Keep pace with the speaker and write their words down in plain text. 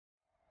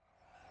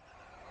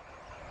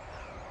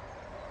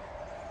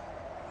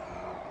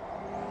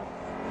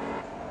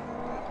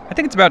I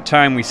think it's about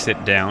time we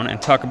sit down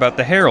and talk about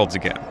the Heralds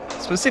again,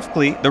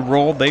 specifically the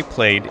role they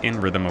played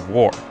in Rhythm of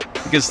War,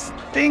 because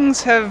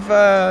things have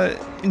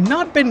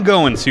not been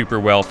going super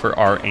well for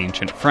our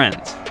ancient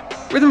friends.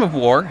 Rhythm of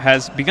War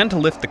has begun to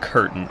lift the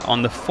curtain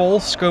on the full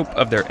scope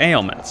of their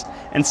ailments,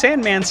 and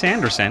Sandman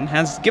Sanderson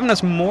has given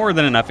us more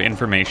than enough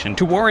information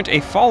to warrant a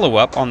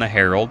follow-up on the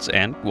Heralds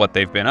and what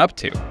they've been up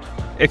to.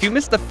 If you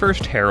missed the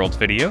first Heralds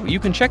video,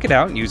 you can check it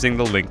out using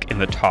the link in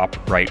the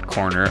top right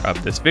corner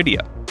of this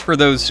video. For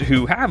those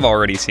who have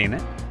already seen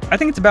it, I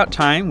think it's about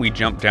time we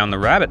jump down the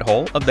rabbit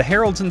hole of the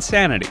Heralds'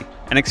 insanity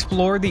and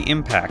explore the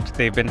impact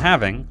they've been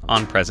having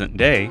on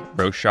present-day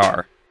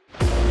Roshar.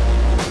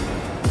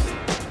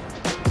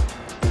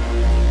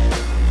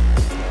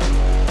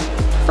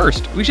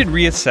 First, we should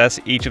reassess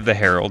each of the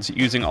Heralds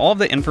using all of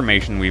the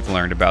information we've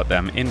learned about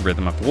them in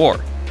Rhythm of War.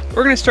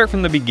 We're going to start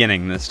from the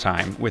beginning this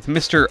time, with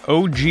Mr.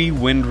 OG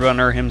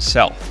Windrunner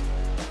himself,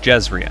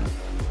 Jezrien.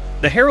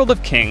 The Herald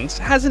of Kings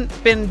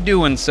hasn't been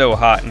doing so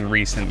hot in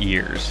recent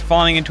years,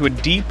 falling into a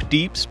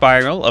deep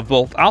spiral of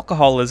both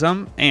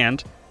alcoholism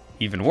and,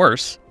 even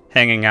worse,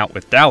 hanging out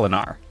with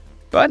Dalinar.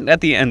 But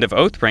at the end of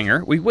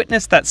Oathbringer, we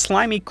witness that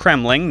slimy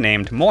Kremling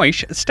named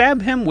Moish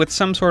stab him with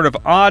some sort of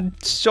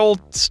odd,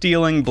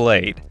 soul-stealing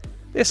blade.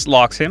 This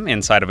locks him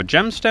inside of a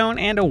gemstone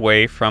and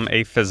away from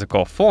a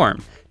physical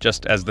form,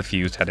 just as the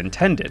fused had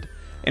intended.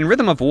 In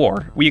Rhythm of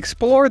War, we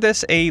explore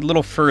this a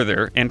little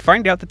further and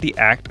find out that the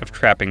act of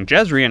trapping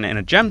Jezrien in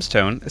a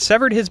gemstone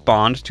severed his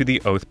bond to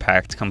the Oath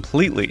Pact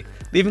completely,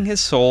 leaving his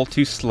soul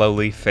to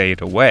slowly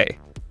fade away.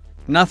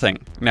 Nothing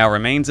now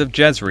remains of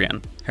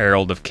Jezrien,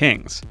 Herald of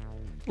Kings.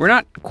 We're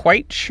not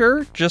quite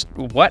sure just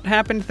what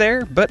happened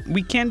there, but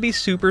we can be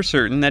super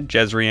certain that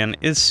Jezrien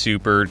is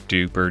super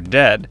duper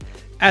dead,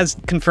 as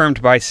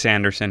confirmed by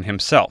Sanderson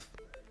himself.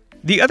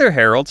 The other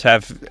Heralds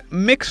have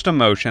mixed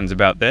emotions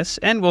about this,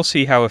 and we'll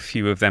see how a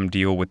few of them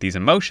deal with these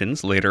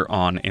emotions later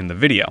on in the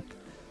video.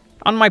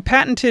 On my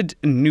patented,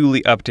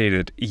 newly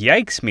updated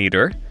Yikes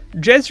meter,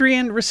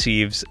 Jezrien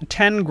receives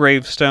 10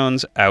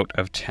 gravestones out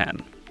of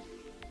 10.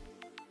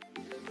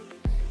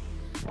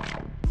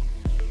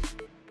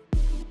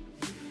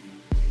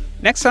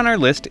 Next on our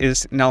list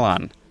is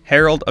Nale,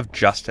 Herald of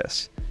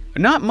Justice.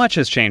 Not much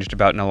has changed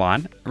about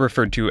Nale,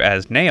 referred to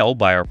as Nale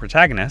by our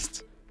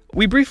protagonists.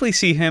 We briefly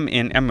see him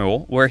in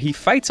Emul, where he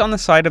fights on the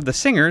side of the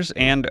Singers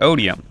and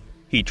Odium.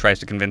 He tries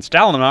to convince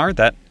Dalinar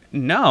that,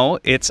 no,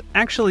 it's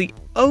actually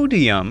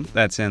Odium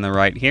that's in the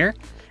right here,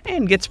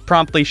 and gets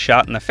promptly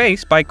shot in the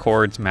face by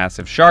Kord's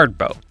massive shard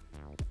bow.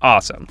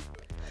 Awesome.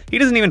 He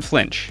doesn't even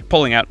flinch,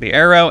 pulling out the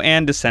arrow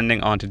and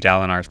descending onto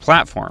Dalinar's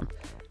platform.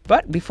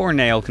 But before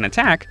Nale can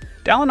attack,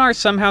 Dalinar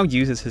somehow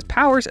uses his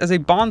powers as a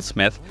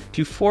bondsmith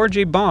to forge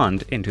a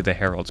bond into the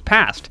Herald's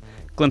past,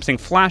 glimpsing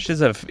flashes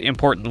of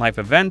important life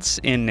events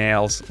in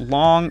Nale's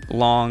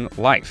long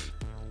life.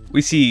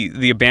 We see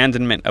the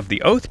abandonment of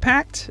the Oath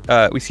Pact,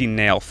 we see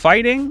Nale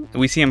fighting,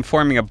 we see him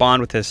forming a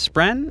bond with his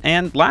Spren,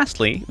 and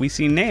lastly, we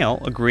see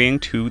Nale agreeing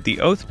to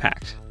the Oath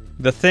Pact,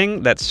 the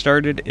thing that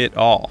started it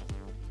all.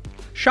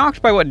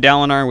 Shocked by what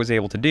Dalinar was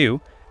able to do,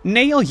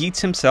 Nale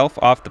yeets himself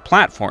off the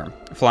platform,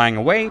 flying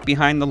away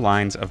behind the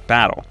lines of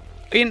battle.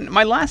 In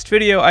my last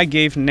video, I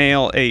gave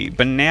Nale a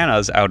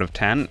bananas out of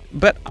 10,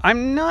 but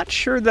I'm not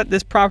sure that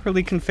this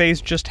properly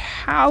conveys just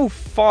how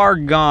far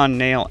gone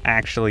Nale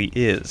actually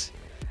is.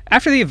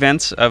 After the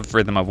events of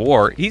Rhythm of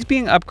War, he's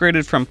being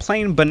upgraded from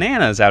plain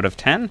bananas out of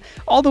 10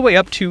 all the way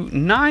up to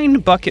 9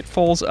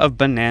 bucketfuls of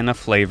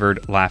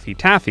banana-flavored Laffy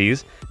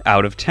Taffies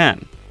out of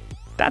 10.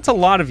 That's a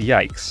lot of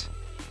yikes.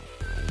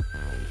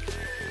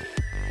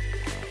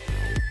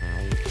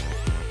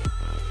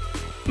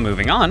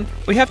 Moving on,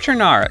 we have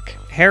Chanarach,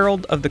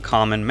 Herald of the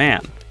Common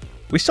Man.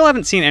 We still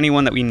haven't seen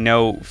anyone that we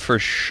know for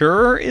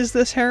sure is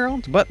this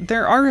Herald, but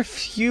there are a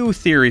few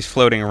theories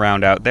floating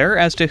around out there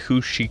as to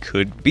who she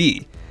could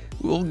be.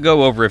 We'll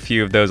go over a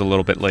few of those a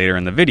little bit later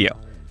in the video,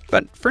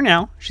 but for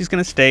now, she's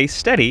going to stay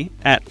steady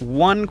at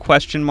 1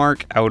 question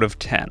mark out of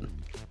 10.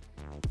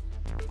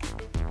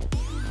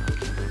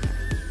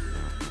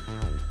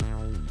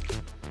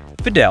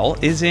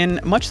 Vedel is in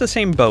much the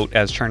same boat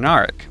as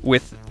Chanarach,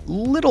 with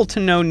little to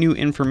no new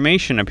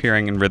information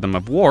appearing in Rhythm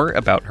of War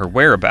about her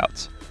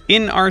whereabouts.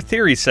 In our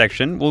theories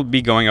section, we'll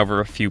be going over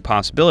a few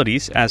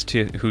possibilities as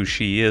to who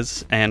she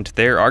is, and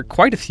there are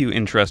quite a few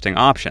interesting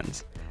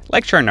options.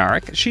 Like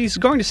Chanarach, she's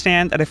going to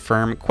stand at a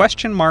firm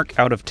question mark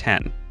out of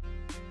 10.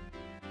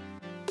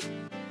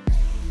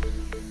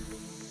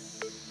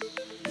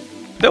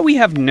 Though we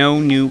have no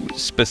new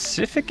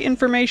specific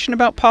information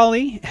about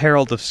Pailiah,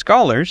 Herald of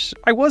Scholars,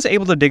 I was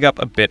able to dig up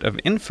a bit of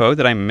info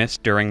that I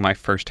missed during my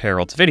first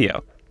Heralds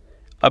video.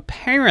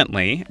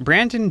 Apparently,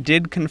 Brandon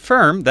did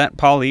confirm that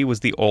Pailiah was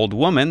the old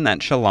woman that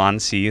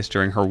Shallan sees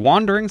during her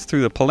wanderings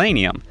through the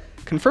Palanium,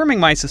 confirming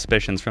my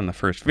suspicions from the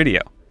first video.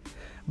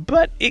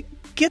 But it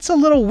gets a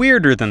little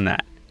weirder than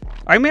that.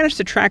 I managed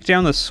to track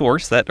down the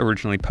source that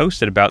originally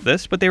posted about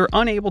this, but they were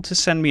unable to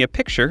send me a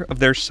picture of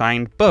their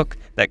signed book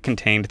that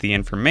contained the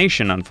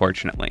information,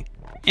 unfortunately.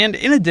 And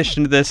in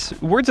addition to this,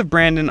 words of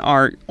Brandon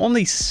are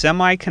only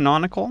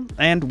semi-canonical,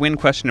 and when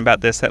questioned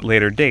about this at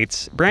later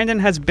dates, Brandon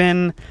has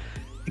been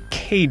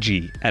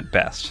cagey at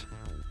best.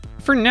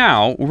 For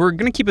now, we're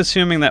going to keep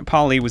assuming that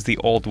Pailiah was the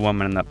old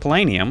woman in the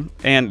Pailium,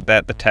 and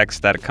that the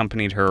text that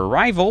accompanied her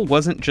arrival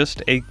wasn't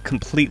just a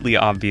completely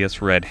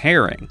obvious red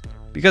herring.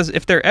 Because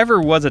if there ever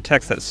was a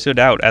text that stood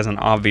out as an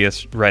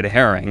obvious red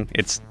herring,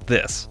 it's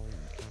this.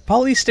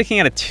 Pailiah's sticking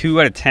at a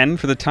 2 out of 10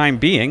 for the time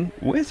being,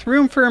 with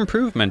room for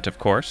improvement, of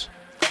course.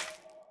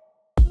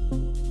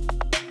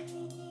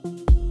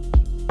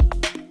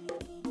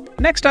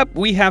 Next up,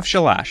 we have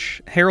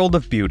Shalash, Herald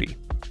of Beauty.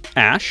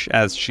 Ash,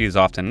 as she is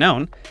often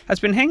known, has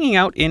been hanging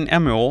out in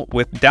Emul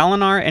with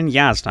Dalinar and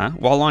Jasnah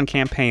while on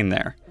campaign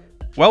there.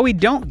 While we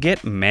don't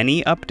get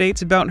many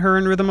updates about her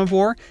in Rhythm of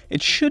War,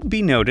 it should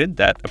be noted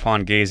that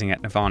upon gazing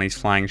at Navani's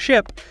flying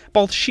ship,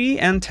 both she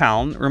and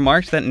Taln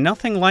remarked that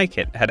nothing like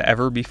it had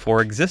ever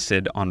before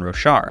existed on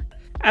Roshar.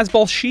 As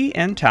both she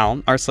and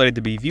Taln are slated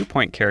to be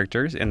viewpoint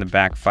characters in the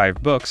back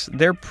 5 books,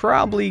 they're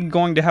probably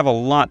going to have a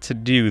lot to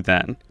do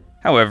then.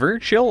 However,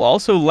 she'll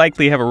also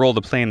likely have a role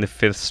to play in the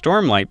 5th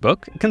Stormlight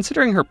book,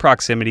 considering her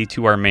proximity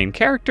to our main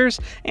characters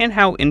and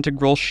how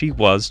integral she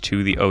was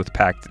to the Oath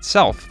Pact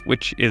itself,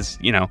 which is,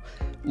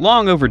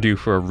 long overdue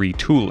for a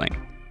retooling.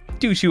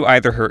 Due to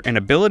either her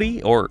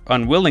inability or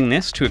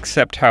unwillingness to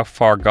accept how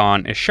far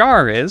gone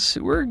Ishar is,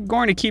 we're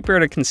going to keep her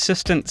at a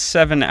consistent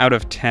 7 out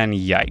of 10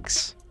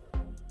 yikes.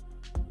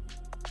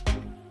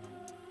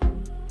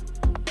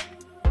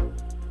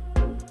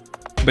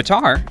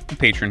 Battar,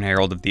 patron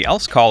herald of the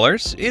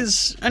Elf-Scholars,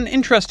 is an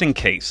interesting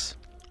case.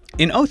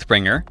 In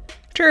Oathbringer,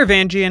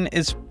 Taravangian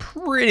is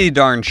pretty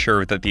darn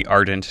sure that the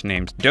Ardent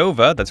named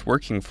Dova that's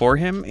working for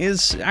him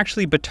is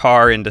actually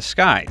Battar in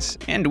disguise,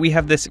 and we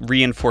have this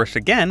reinforced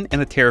again in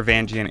the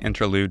Taravangian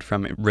interlude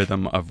from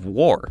Rhythm of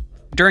War.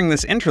 During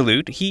this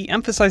interlude, he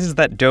emphasizes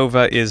that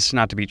Dova is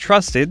not to be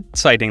trusted,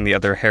 citing the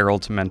other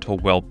herald's mental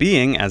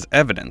well-being as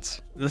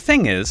evidence. The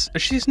thing is,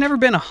 she's never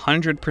been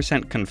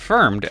 100%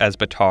 confirmed as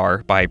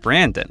Battar by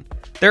Brandon.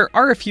 There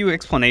are a few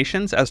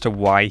explanations as to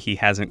why he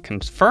hasn't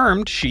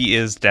confirmed she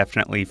is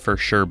definitely for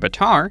sure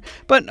Battar,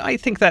 but I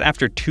think that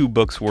after 2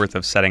 books worth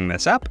of setting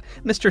this up,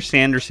 Mr.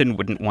 Sanderson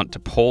wouldn't want to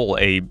pull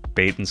a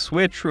bait and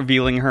switch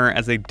revealing her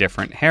as a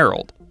different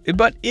herald.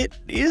 But it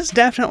is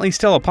definitely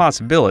still a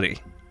possibility.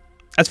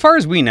 As far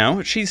as we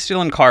know, she's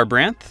still in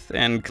Kharbranth,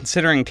 and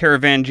considering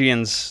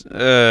Taravangian's,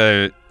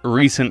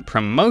 recent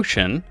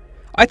promotion,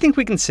 I think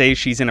we can say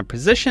she's in a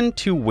position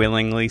to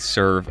willingly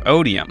serve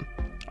Odium.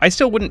 I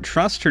still wouldn't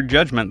trust her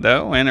judgment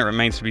though, and it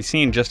remains to be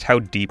seen just how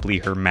deeply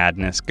her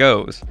madness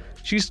goes.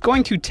 She's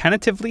going to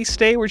tentatively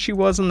stay where she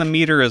was in the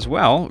meter as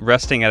well,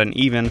 resting at an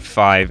even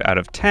 5 out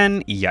of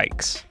 10,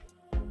 yikes.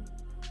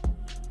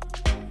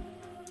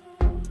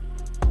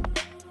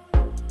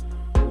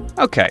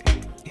 Okay.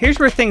 Here's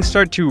where things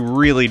start to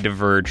really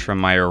diverge from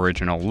my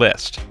original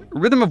list.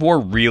 Rhythm of War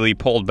really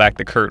pulled back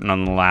the curtain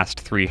on the last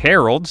 3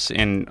 heralds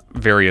in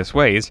various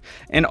ways,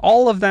 and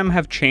all of them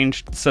have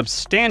changed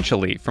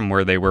substantially from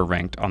where they were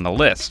ranked on the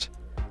list.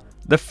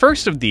 The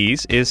first of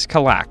these is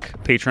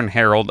Kalak, patron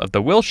herald of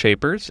the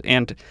Willshapers,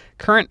 and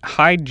current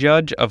High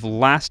Judge of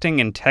Lasting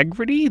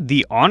Integrity,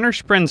 the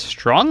Honorspren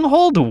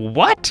Stronghold?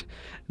 What?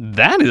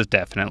 That is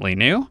definitely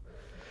new.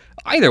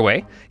 Either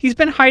way, he's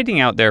been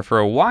hiding out there for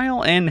a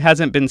while and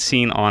hasn't been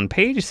seen on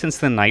page since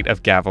the night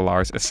of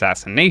Gavilar's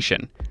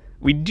assassination.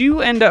 We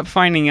do end up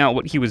finding out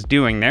what he was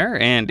doing there,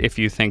 and if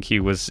you think he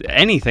was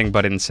anything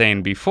but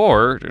insane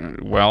before,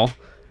 well,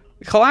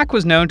 Kalak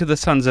was known to the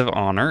Sons of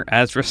Honor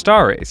as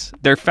Restares,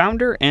 their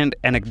founder and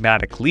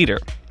enigmatic leader.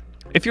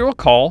 If you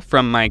recall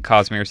from my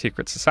Cosmere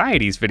Secret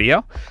Societies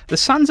video, the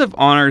Sons of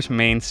Honor's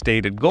main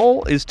stated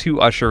goal is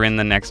to usher in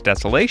the next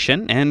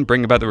desolation and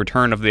bring about the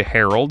return of the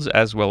Heralds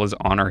as well as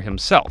Honor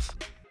himself.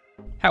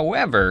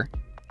 However,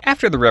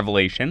 after the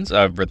revelations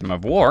of Rhythm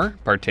of War,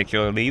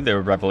 particularly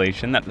the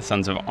revelation that the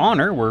Sons of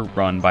Honor were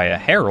run by a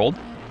Herald,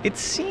 it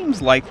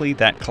seems likely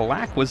that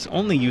Kalak was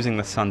only using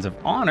the Sons of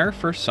Honor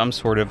for some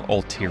sort of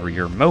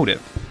ulterior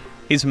motive.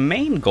 His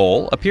main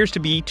goal appears to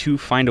be to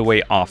find a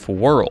way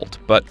off-world,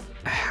 but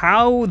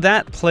how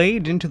that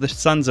played into the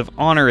Sons of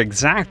Honor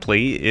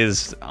exactly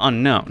is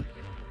unknown.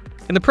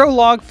 In the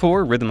prologue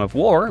for Rhythm of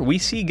War, we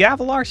see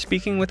Gavilar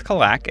speaking with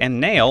Kalak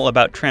and Nale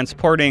about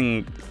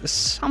transporting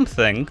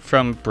something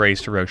from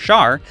Braze to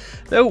Roshar,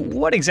 though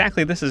what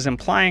exactly this is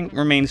implying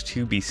remains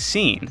to be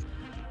seen.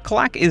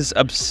 Kalak is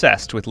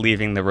obsessed with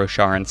leaving the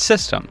Rosharan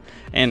system,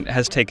 and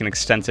has taken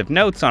extensive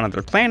notes on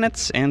other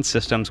planets and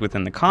systems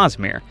within the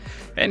Cosmere.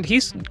 And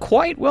he's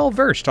quite well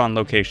versed on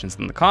locations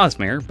in the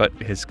Cosmere, but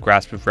his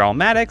grasp of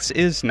realmatics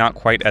is not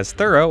quite as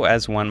thorough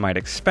as one might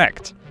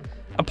expect.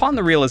 Upon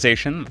the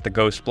realization that the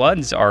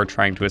Ghostbloods are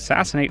trying to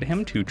assassinate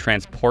him to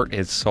transport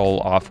his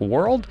soul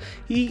off-world,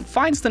 he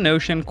finds the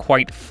notion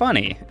quite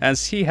funny,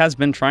 as he has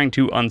been trying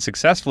to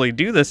unsuccessfully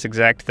do this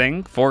exact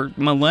thing for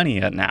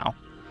millennia now.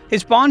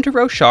 His bond to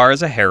Roshar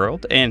as a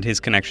herald and his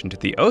connection to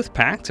the Oath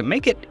Pact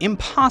make it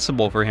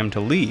impossible for him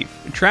to leave,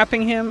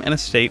 trapping him in a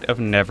state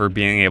of never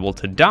being able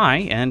to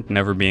die and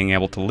never being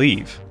able to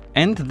leave.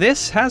 And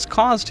this has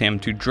caused him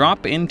to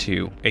drop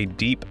into a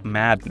deep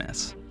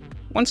madness.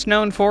 Once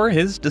known for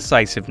his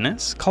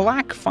decisiveness,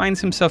 Kalak finds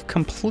himself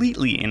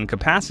completely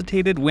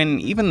incapacitated when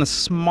even the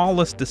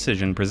smallest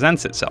decision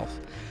presents itself,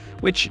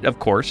 which, of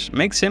course,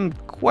 makes him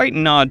quite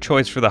an odd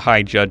choice for the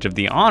High Judge of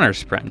the Honor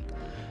Spren.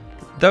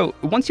 Though,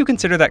 once you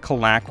consider that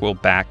Kalak will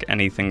back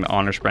anything the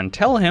Honor Spren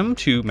tell him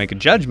to make a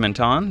judgment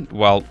on,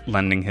 while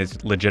lending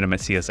his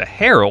legitimacy as a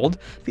herald,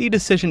 the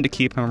decision to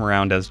keep him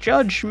around as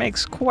judge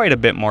makes quite a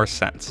bit more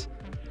sense.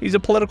 He's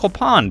a political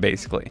pawn,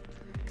 basically.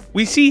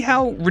 We see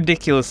how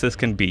ridiculous this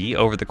can be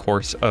over the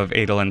course of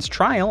Adolin's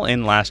trial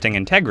in Lasting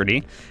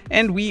Integrity,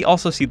 and we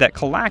also see that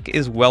Kalak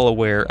is well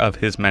aware of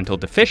his mental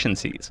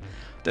deficiencies,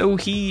 though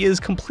he is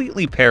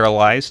completely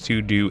paralyzed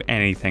to do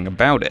anything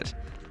about it.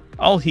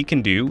 All he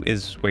can do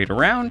is wait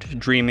around,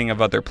 dreaming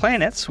of other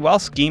planets, while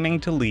scheming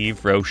to leave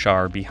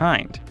Roshar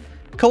behind.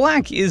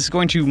 Kalak is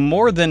going to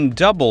more than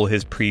double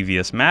his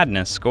previous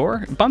madness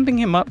score, bumping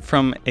him up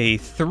from a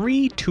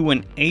 3 to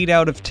an 8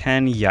 out of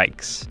 10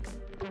 yikes.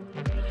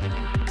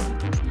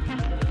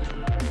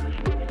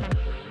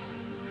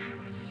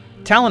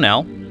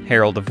 Taln,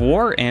 Herald of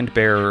War and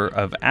Bearer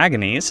of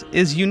Agonies,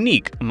 is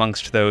unique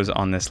amongst those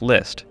on this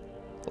list.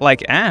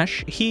 Like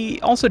Ash, he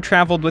also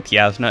traveled with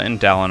Yasna and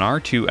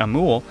Dalinar to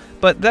Amul,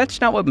 but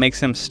that's not what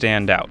makes him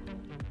stand out.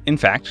 In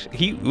fact,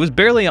 he was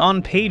barely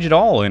on page at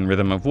all in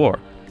Rhythm of War.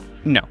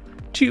 No.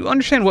 To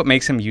understand what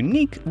makes him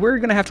unique, we're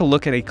going to have to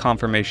look at a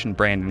confirmation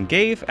Brandon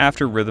gave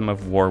after Rhythm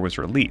of War was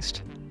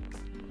released.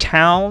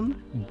 Taln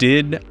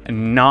did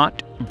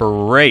not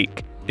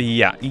break.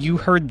 Yeah, you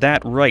heard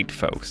that right,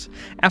 folks.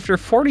 After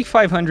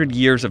 4,500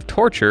 years of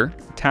torture,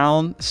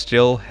 Taln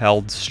still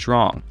held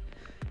strong.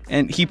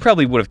 And he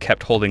probably would have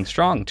kept holding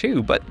strong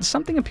too, but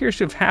something appears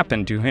to have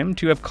happened to him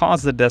to have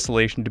caused the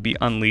desolation to be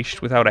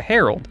unleashed without a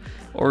herald,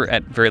 or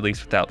at very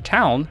least without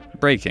Taln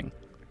breaking.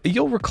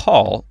 You'll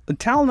recall,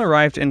 Taln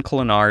arrived in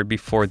Kholinar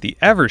before the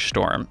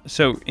Everstorm,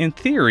 so in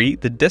theory,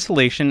 the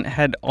desolation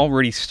had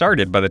already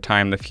started by the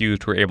time the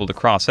Fused were able to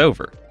cross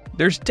over.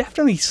 There's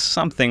definitely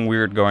something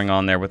weird going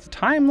on there with the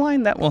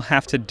timeline that we'll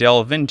have to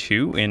delve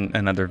into in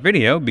another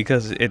video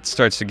because it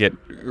starts to get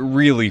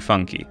really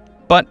funky.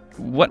 But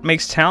what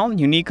makes Taln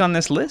unique on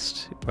this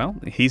list? Well,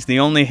 he's the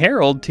only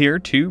herald tier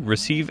to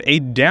receive a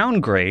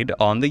downgrade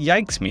on the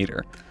Yikes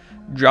meter.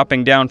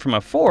 Dropping down from a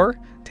 4,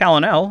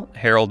 Talon,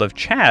 Herald of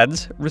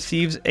Chads,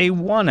 receives a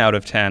 1 out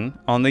of 10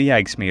 on the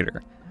Yikes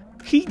meter.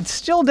 He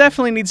still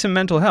definitely needs some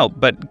mental help,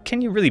 but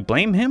can you really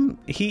blame him?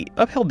 He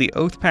upheld the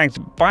Oath Pact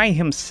by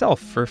himself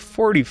for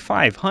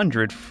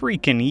 4,500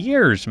 freaking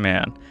years,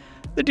 man.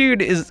 The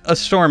dude is a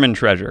storm and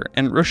treasure,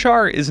 and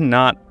Roshar is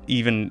not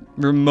even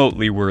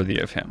remotely worthy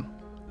of him.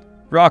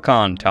 Rock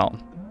on,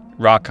 Taln.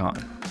 Rock on.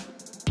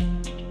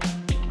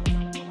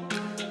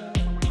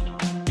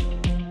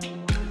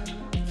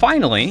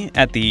 Finally,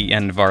 at the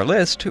end of our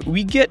list,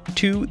 we get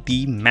to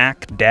the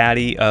Mac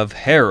Daddy of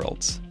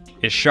Heralds,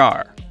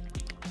 Ishar.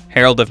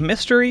 Herald of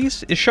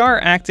Mysteries, Ishar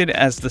acted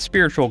as the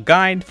spiritual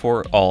guide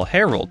for all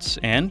heralds,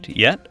 and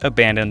yet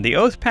abandoned the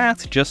Oath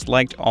Path just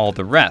like all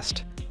the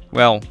rest.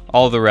 Well,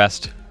 all the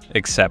rest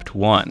except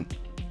one.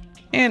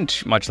 And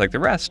much like the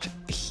rest,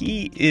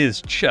 he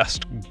is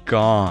just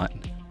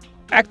gone.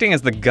 Acting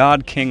as the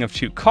God King of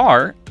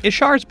Tukar,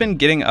 Ishar's been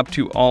getting up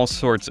to all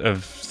sorts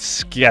of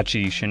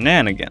sketchy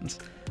shenanigans.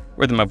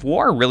 Rhythm of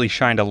War really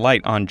shined a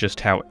light on just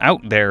how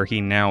out there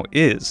he now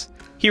is.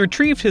 He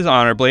retrieved his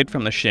honor blade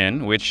from the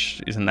Shin,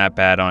 which isn't that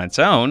bad on its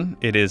own,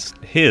 it is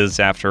his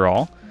after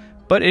all,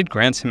 but it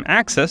grants him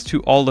access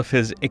to all of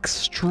his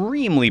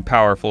extremely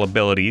powerful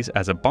abilities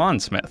as a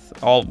bondsmith,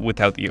 all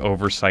without the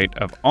oversight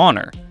of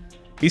honor.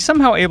 He's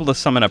somehow able to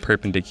summon a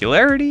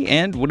perpendicularity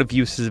and would have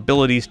used his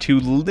abilities to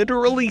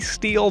literally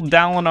steal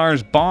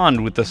Dalinar's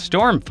bond with the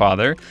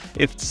Stormfather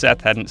if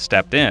Seth hadn't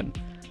stepped in.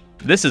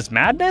 This is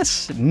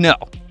madness? No.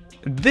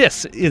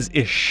 This is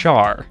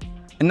Ishar.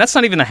 And that's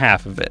not even the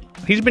half of it.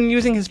 He's been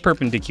using his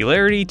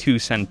perpendicularity to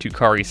send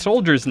Tukari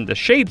soldiers into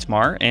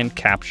Shadesmar and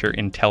capture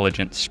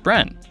intelligent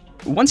Spren.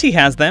 Once he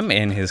has them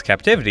in his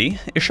captivity,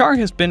 Ishar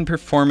has been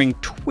performing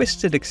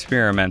twisted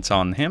experiments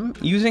on him,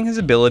 using his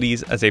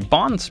abilities as a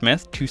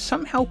bondsmith to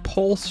somehow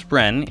pull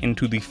Spren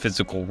into the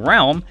physical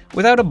realm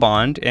without a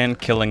bond and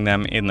killing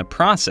them in the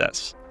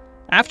process.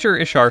 After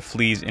Ishar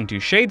flees into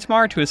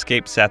Shadesmar to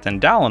escape Seth and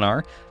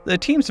Dalinar, the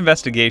team's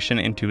investigation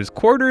into his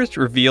quarters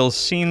reveals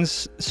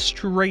scenes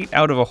straight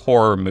out of a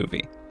horror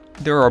movie.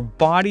 There are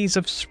bodies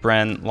of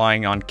Spren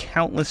lying on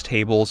countless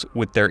tables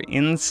with their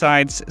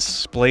insides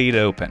splayed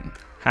open,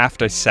 half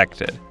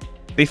dissected.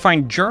 They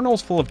find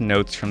journals full of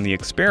notes from the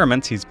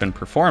experiments he's been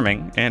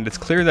performing, and it's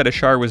clear that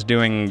Ishar was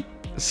doing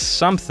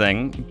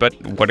something, but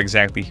what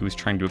exactly he was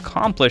trying to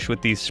accomplish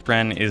with these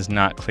Spren is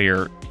not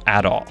clear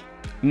at all.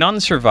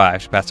 None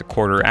survived past a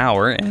quarter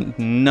hour, and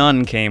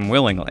none came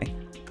willingly.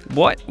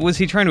 What was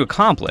he trying to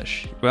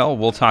accomplish? Well,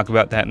 we'll talk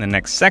about that in the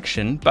next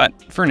section, but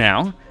for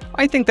now,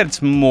 I think that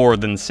it's more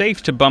than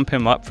safe to bump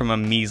him up from a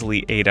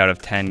measly 8 out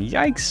of 10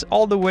 yikes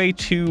all the way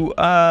to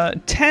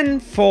 10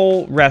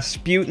 full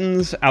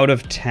Rasputins out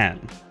of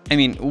 10. I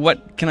mean,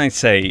 what can I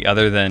say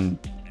other than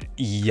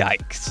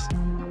yikes?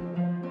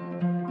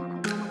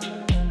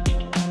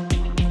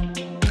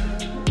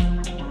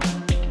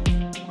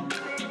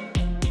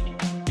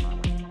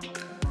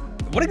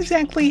 What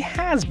exactly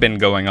has been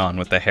going on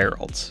with the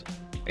Heralds?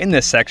 In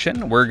this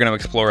section, we're going to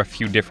explore a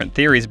few different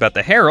theories about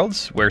the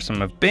Heralds, where some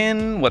have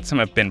been, what some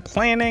have been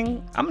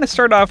planning. I'm going to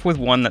start off with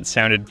one that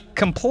sounded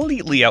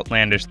completely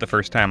outlandish the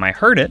first time I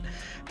heard it,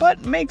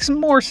 but makes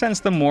more sense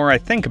the more I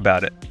think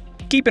about it.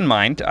 Keep in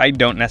mind, I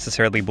don't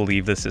necessarily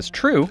believe this is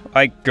true.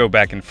 I go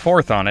back and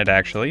forth on it,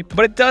 actually,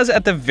 but it does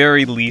at the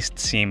very least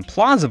seem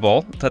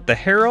plausible that the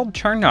Herald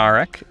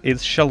Chanarach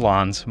is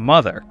Shallan's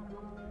mother.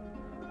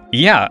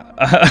 Yeah,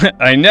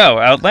 I know,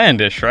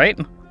 outlandish, right?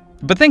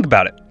 But think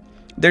about it.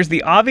 There's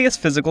the obvious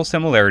physical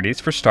similarities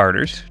for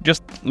starters,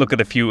 just look at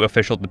a few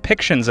official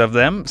depictions of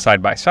them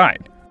side by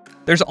side.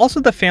 There's also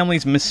the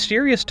family's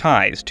mysterious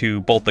ties to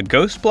both the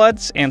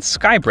Ghostbloods and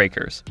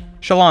Skybreakers.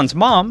 Shallan's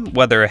mom,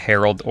 whether a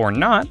herald or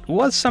not,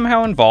 was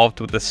somehow involved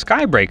with the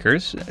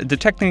Skybreakers,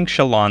 detecting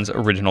Shallan's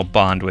original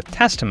bond with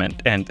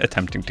Testament and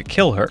attempting to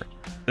kill her.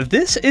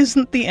 This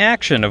isn't the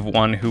action of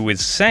one who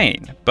is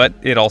sane, but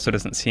it also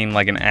doesn't seem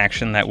like an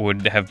action that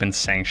would have been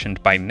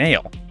sanctioned by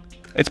Nale.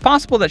 It's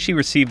possible that she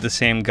received the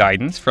same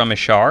guidance from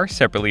Ishar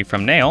separately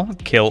from Nale,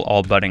 kill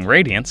all budding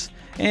Radiants,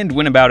 and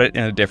went about it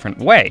in a different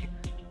way.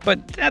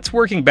 But that's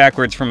working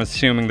backwards from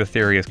assuming the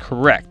theory is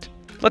correct.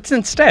 Let's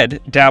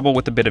instead dabble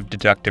with a bit of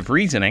deductive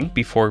reasoning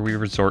before we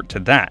resort to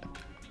that.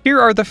 Here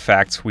are the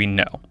facts we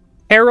know.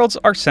 Heralds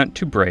are sent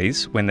to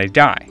Braze when they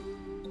die.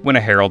 When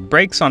a herald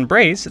breaks on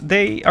Braze,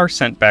 they are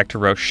sent back to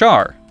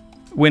Roshar.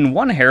 When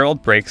one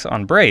herald breaks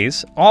on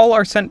Braze, all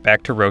are sent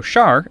back to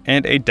Roshar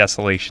and a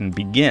desolation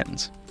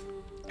begins.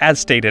 As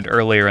stated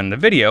earlier in the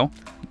video,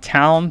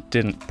 Taln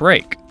didn't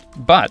break,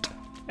 but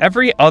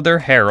every other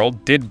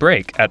herald did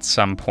break at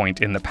some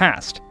point in the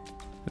past.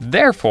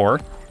 Therefore,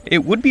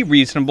 it would be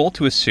reasonable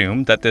to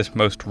assume that this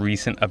most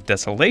recent of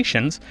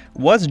desolations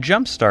was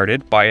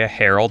jump-started by a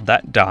herald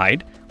that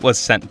died, was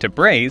sent to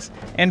Braze,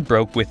 and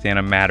broke within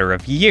a matter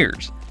of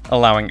years,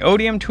 allowing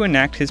Odium to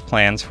enact his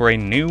plans for a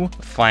new,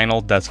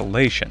 final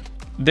desolation.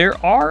 There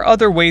are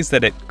other ways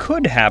that it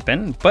could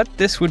happen, but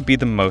this would be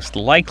the most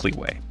likely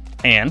way.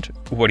 And,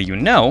 what do you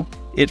know,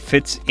 it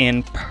fits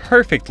in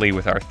perfectly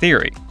with our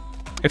theory.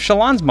 If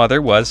Shallan's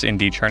mother was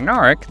indeed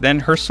Chanarach, then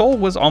her soul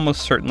was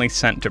almost certainly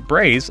sent to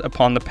Braze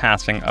upon the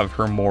passing of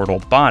her mortal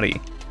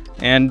body.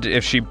 And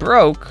if she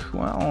broke,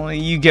 well,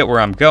 you get where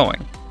I'm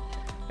going.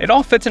 It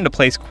all fits into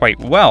place quite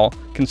well,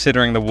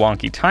 considering the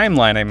wonky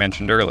timeline I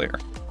mentioned earlier.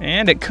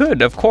 And it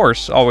could, of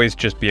course, always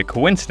just be a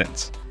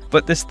coincidence.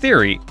 But this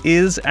theory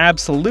is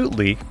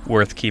absolutely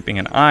worth keeping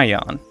an eye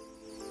on.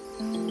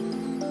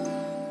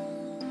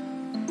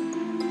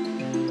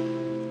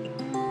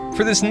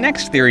 For this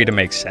next theory to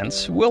make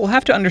sense, we'll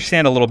have to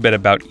understand a little bit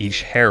about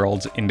each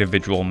herald's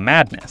individual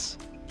madness.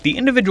 The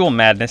individual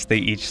madness they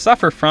each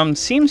suffer from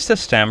seems to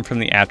stem from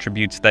the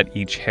attributes that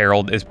each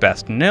herald is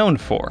best known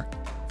for.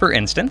 For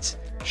instance,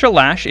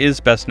 Shalash is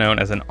best known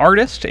as an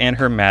artist, and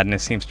her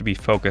madness seems to be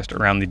focused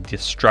around the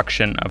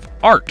destruction of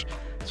art,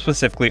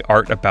 specifically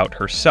art about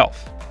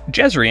herself.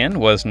 Jezrien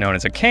was known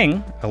as a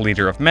king, a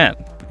leader of men,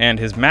 and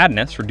his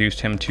madness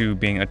reduced him to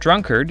being a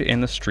drunkard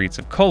in the streets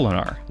of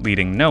Kholinar,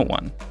 leading no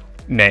one.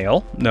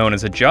 Nale, known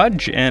as a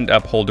judge and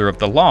upholder of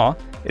the law,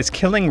 is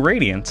killing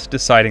Radiants,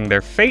 deciding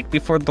their fate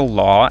before the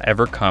law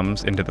ever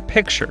comes into the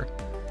picture.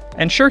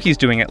 And sure, he's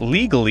doing it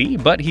legally,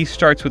 but he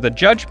starts with a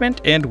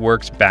judgment and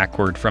works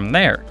backward from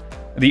there.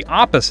 The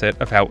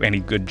opposite of how any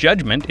good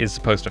judgment is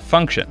supposed to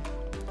function.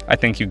 I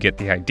think you get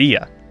the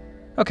idea.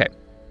 Okay,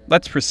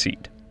 let's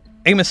proceed.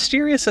 A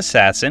mysterious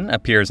assassin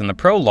appears in the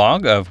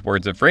prologue of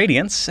Words of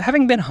Radiance,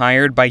 having been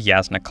hired by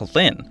Yasna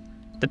Kholin.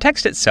 The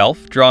text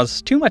itself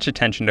draws too much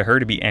attention to her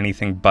to be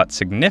anything but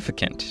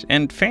significant,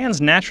 and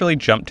fans naturally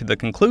jump to the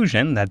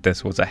conclusion that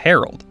this was a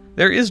herald.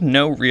 There is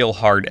no real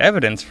hard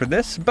evidence for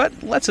this, but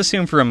let's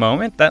assume for a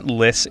moment that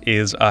Liss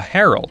is a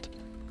herald.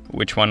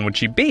 Which one would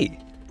she be?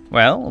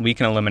 Well, we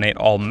can eliminate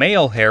all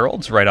male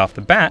heralds right off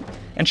the bat,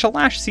 and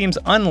Shalash seems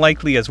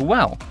unlikely as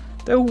well,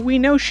 though we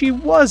know she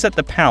was at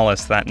the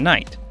palace that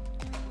night.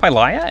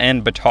 Pailiah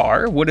and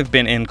Battar would have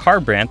been in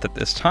Kharbranth at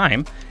this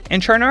time,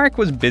 and Chanarach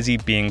was busy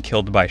being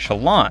killed by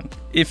Shallan,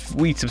 if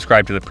we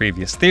subscribe to the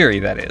previous theory,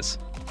 that is.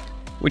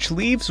 Which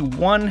leaves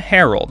one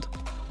herald,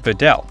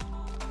 Vedel.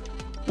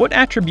 What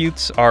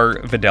attributes are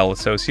Vedel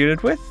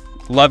associated with?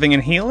 Loving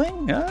and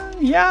healing?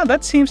 Yeah,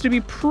 that seems to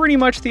be pretty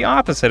much the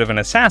opposite of an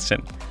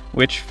assassin,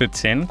 which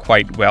fits in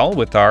quite well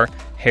with our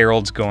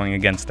heralds going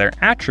against their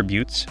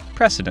attributes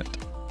precedent.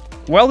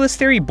 While this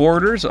theory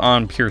borders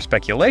on pure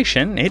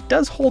speculation, it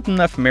does hold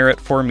enough merit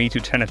for me to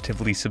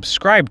tentatively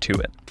subscribe to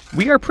it.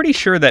 We are pretty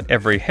sure that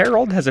every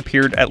herald has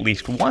appeared at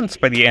least once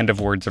by the end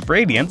of Words of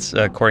Radiance,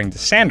 according to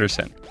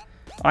Sanderson.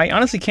 I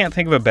honestly can't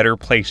think of a better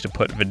place to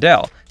put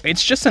Vedel.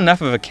 It's just enough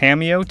of a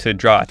cameo to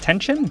draw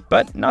attention,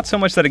 but not so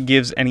much that it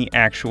gives any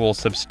actual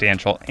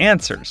substantial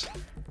answers.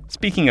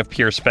 Speaking of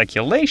pure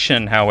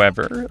speculation,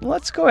 however,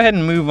 let's go ahead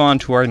and move on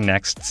to our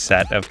next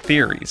set of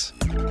theories.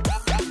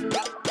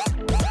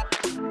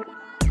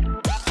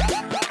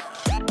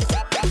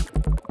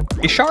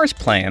 Ishar's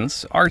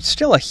plans are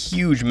still a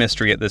huge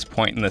mystery at this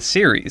point in the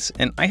series,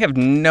 and I have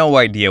no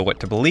idea what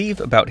to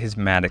believe about his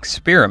mad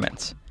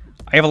experiments.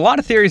 I have a lot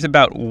of theories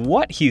about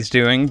what he's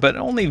doing, but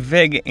only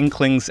vague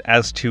inklings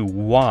as to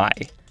why.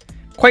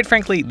 Quite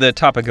frankly, the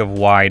topic of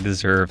why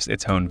deserves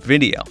its own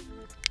video.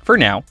 For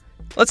now,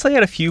 let's lay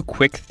out a few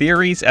quick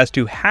theories as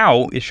to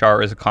how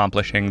Ishar is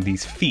accomplishing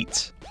these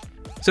feats.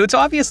 So it's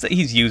obvious that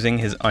he's using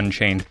his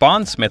Unchained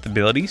Bondsmith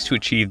abilities to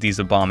achieve these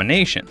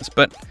abominations,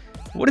 but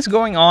what is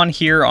going on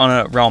here on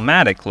a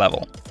realmatic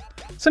level?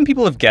 Some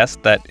people have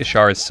guessed that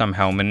Ishar is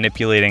somehow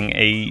manipulating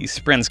a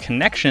Spren's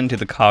connection to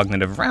the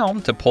cognitive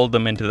realm to pull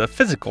them into the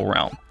physical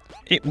realm.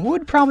 It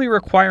would probably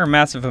require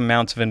massive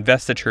amounts of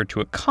investiture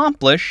to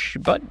accomplish,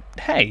 but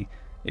hey,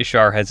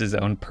 Ishar has his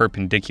own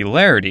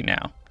perpendicularity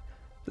now.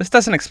 This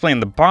doesn't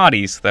explain the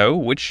bodies, though,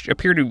 which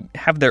appear to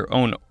have their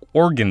own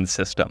organ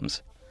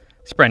systems.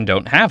 Spren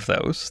don't have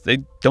those,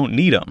 they don't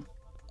need them.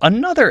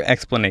 Another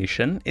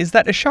explanation is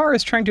that Ishar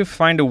is trying to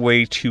find a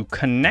way to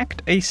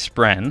connect a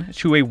Spren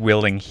to a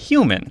willing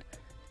human.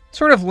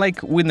 Sort of like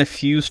when the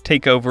fused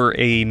take over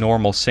a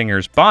normal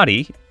singer's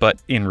body, but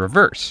in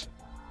reverse.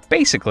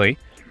 Basically,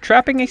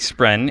 trapping a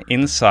Spren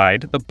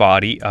inside the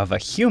body of a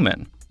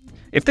human.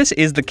 If this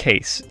is the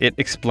case, it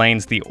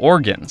explains the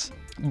organs,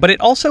 but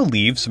it also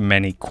leaves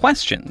many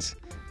questions.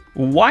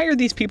 Why are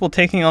these people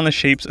taking on the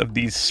shapes of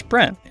these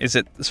Spren? Is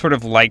it sort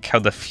of like how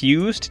the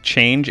fused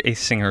change a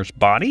singer's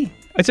body?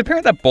 It's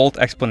apparent that both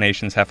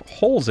explanations have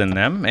holes in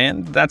them,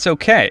 and that's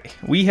okay.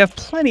 We have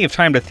plenty of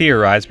time to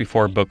theorize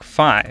before Book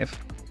 5.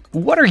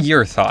 What are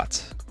your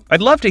thoughts?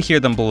 I'd love to hear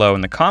them below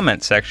in the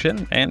comment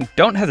section, and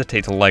don't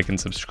hesitate to like and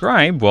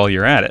subscribe while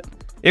you're at it.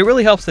 It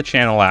really helps the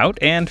channel out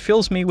and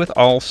fills me with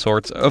all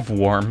sorts of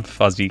warm,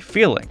 fuzzy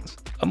feelings.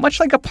 Much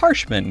like a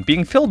parchment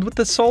being filled with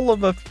the soul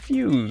of a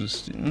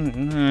fused...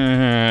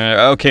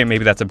 Okay,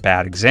 maybe that's a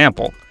bad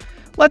example.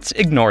 Let's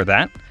ignore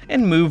that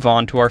and move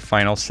on to our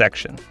final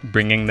section,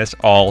 bringing this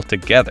all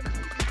together.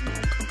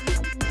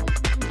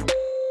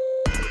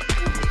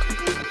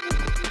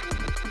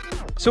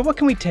 So what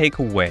can we take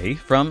away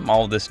from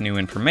all this new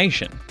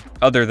information,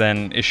 other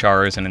than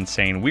Ishar is an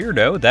insane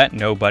weirdo that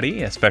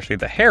nobody, especially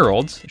the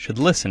Heralds, should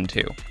listen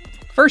to?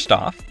 First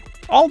off,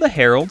 all the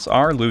Heralds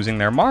are losing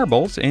their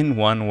marbles in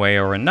one way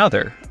or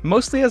another,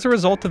 mostly as a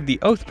result of the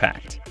Oath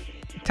Pact.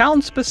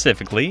 Taln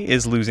specifically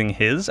is losing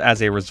his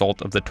as a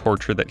result of the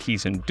torture that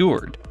he's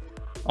endured.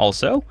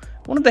 Also,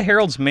 one of the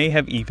Heralds may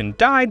have even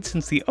died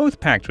since the Oath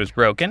Pact was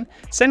broken,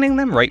 sending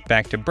them right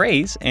back to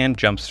Braze and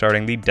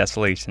jumpstarting the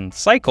Desolation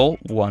cycle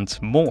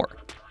once more.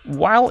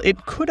 While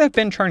it could have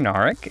been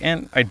Chanarach,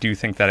 and I do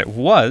think that it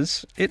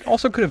was, it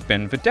also could have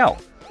been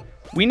Vedel.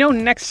 We know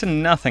next to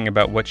nothing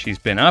about what she's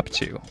been up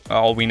to.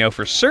 All we know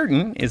for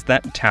certain is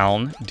that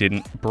Taln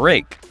didn't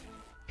break.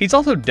 He's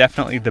also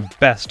definitely the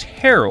best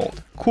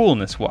Herald,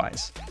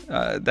 coolness-wise.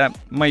 That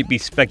might be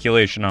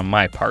speculation on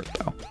my part,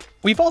 though.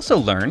 We've also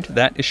learned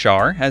that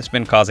Ishar has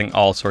been causing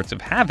all sorts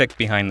of havoc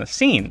behind the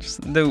scenes,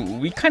 though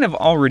we kind of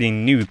already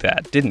knew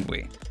that, didn't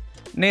we?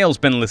 Nale's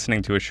been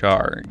listening to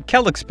Ishar,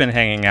 Kalak's been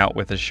hanging out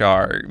with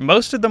Ishar.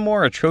 Most of the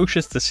more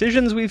atrocious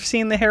decisions we've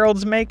seen the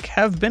Heralds make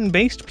have been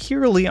based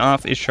purely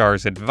off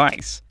Ishar's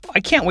advice.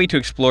 I can't wait to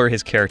explore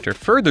his character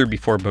further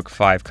before Book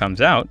 5 comes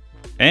out,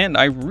 and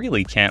I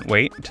really can't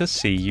wait to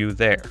see you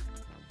there.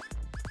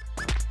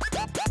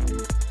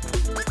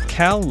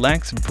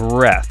 Kalak's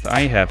breath.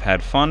 I have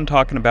had fun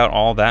talking about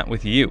all that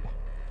with you.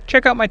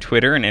 Check out my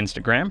Twitter and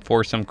Instagram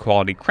for some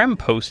quality crem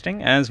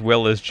posting as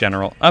well as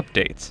general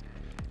updates.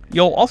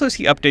 You'll also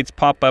see updates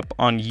pop up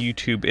on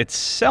YouTube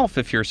itself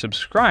if you're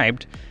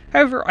subscribed.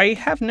 However, I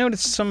have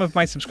noticed some of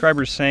my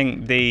subscribers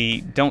saying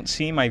they don't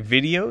see my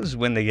videos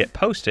when they get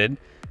posted,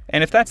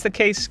 and if that's the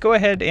case, go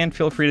ahead and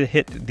feel free to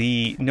hit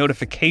the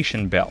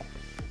notification bell.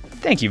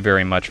 Thank you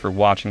very much for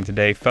watching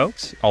today,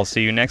 folks. I'll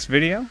see you next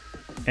video,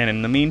 and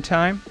in the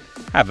meantime,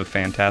 have a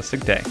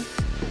fantastic day.